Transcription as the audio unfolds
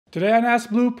Today on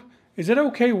AskBloop, is it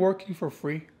okay working for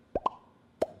free?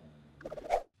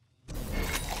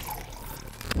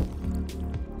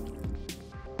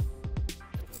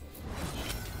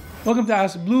 Welcome to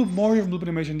AskBloop, more here from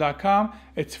BloopAnimation.com.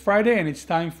 It's Friday and it's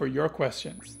time for your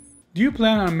questions. Do you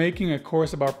plan on making a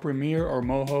course about Premiere or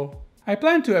Moho? I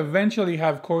plan to eventually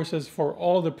have courses for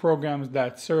all the programs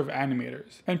that serve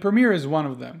animators, and Premiere is one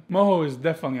of them. Moho is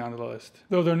definitely on the list,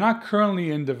 though they're not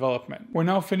currently in development. We're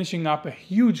now finishing up a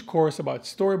huge course about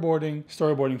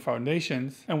Storyboarding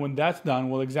Foundations, and when that's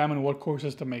done, we'll examine what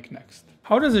courses to make next.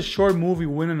 How does a short movie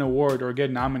win an award or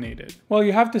get nominated? Well,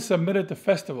 you have to submit it to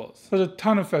festivals. There's a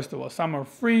ton of festivals. Some are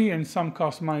free and some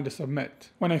cost money to submit.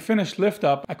 When I finished Lift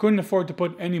Up, I couldn't afford to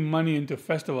put any money into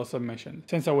festival submissions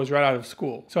since I was right out of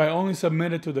school. So I only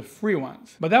submitted to the free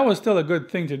ones. But that was still a good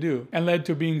thing to do and led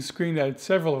to being screened at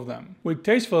several of them. With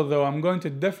Tasteful though, I'm going to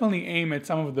definitely aim at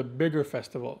some of the bigger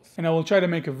festivals. And I will try to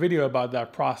make a video about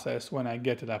that process when I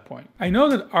get to that point. I know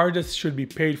that artists should be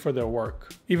paid for their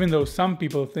work, even though some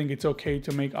people think it's okay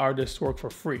to make artists work for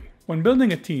free. When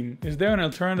building a team, is there an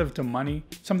alternative to money?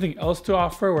 Something else to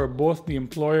offer where both the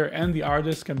employer and the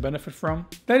artist can benefit from?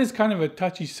 That is kind of a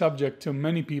touchy subject to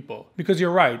many people, because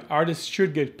you're right, artists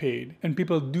should get paid, and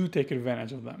people do take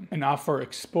advantage of them and offer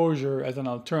exposure as an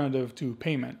alternative to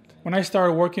payment. When I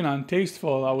started working on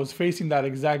Tasteful, I was facing that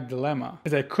exact dilemma,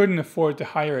 as I couldn't afford to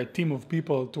hire a team of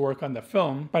people to work on the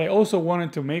film, but I also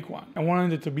wanted to make one. I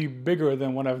wanted it to be bigger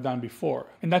than what I've done before,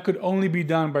 and that could only be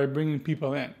done by bringing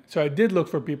people in. So I did look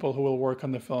for people who will work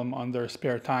on the film on their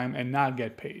spare time and not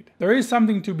get paid. There is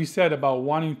something to be said about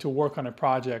wanting to work on a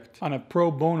project on a pro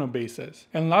bono basis,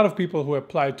 and a lot of people who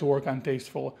applied to work on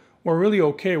Tasteful were really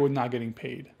okay with not getting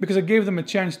paid, because it gave them a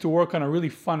chance to work on a really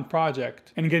fun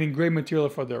project and getting great material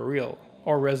for their reel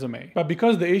or resume. But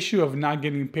because the issue of not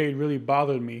getting paid really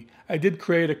bothered me, I did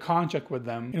create a contract with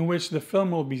them in which the film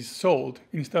will be sold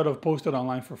instead of posted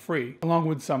online for free, along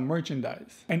with some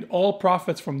merchandise. And all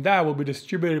profits from that will be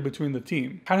distributed between the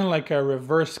team, kind of like a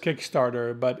reverse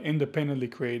Kickstarter, but independently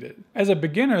created. As a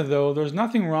beginner though, there's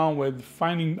nothing wrong with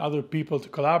finding other people to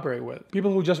collaborate with,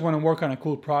 people who just want to work on a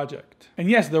cool project. And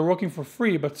yes, they're working for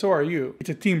free, but so are you.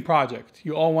 It's a team project.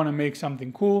 You all want to make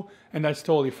something cool, and that's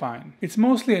totally fine. It's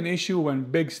mostly an issue when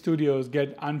big studios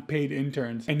get unpaid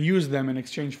interns and use them in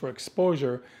exchange for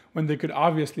exposure when they could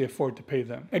obviously afford to pay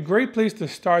them. A great place to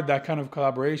start that kind of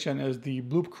collaboration is the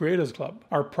Bloop Creators Club,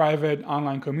 our private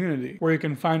online community, where you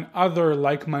can find other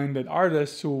like-minded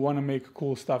artists who want to make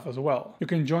cool stuff as well. You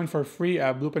can join for free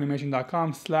at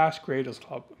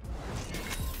bloopanimation.com/creatorsclub.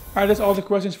 Alright, that's all the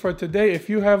questions for today. If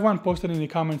you have one, post it in the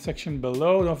comment section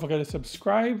below. Don't forget to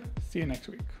subscribe. See you next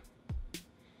week.